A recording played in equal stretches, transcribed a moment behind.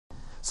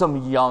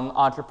Some young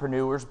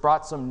entrepreneurs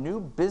brought some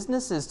new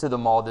businesses to the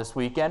mall this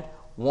weekend.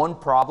 One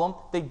problem,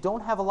 they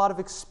don't have a lot of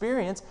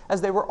experience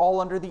as they were all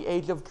under the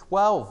age of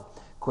 12.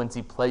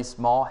 Quincy Place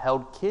Mall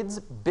held Kids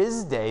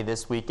Biz Day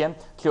this weekend.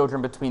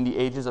 Children between the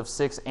ages of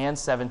 6 and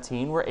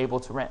 17 were able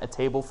to rent a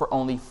table for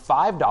only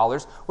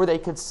 $5 where they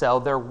could sell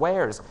their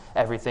wares.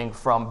 Everything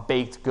from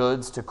baked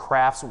goods to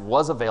crafts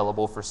was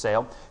available for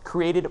sale,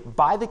 created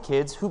by the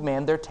kids who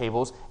manned their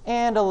tables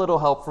and a little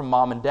help from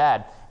mom and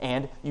dad.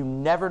 And you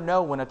never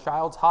know when a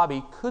child's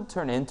hobby could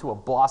turn into a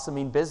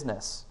blossoming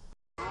business.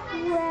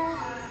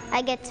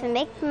 I get to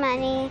make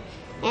money,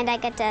 and I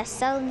get to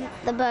sell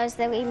the bows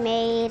that we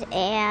made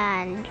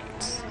and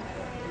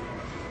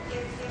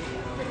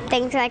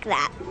things like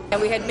that.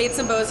 And we had made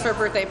some bows for a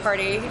birthday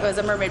party. It was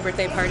a mermaid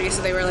birthday party,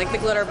 so they were like the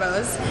glitter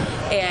bows.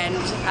 And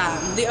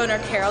the owner,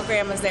 Carol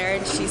Graham, was there,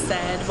 and she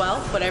said, well,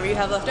 whatever you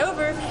have left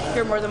over,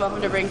 you're more than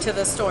welcome to bring to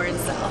the store and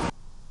sell.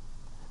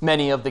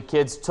 Many of the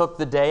kids took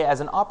the day as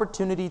an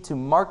opportunity to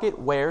market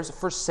wares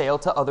for sale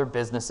to other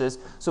businesses,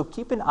 so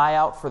keep an eye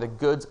out for the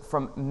goods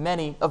from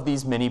many of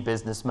these mini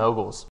business moguls.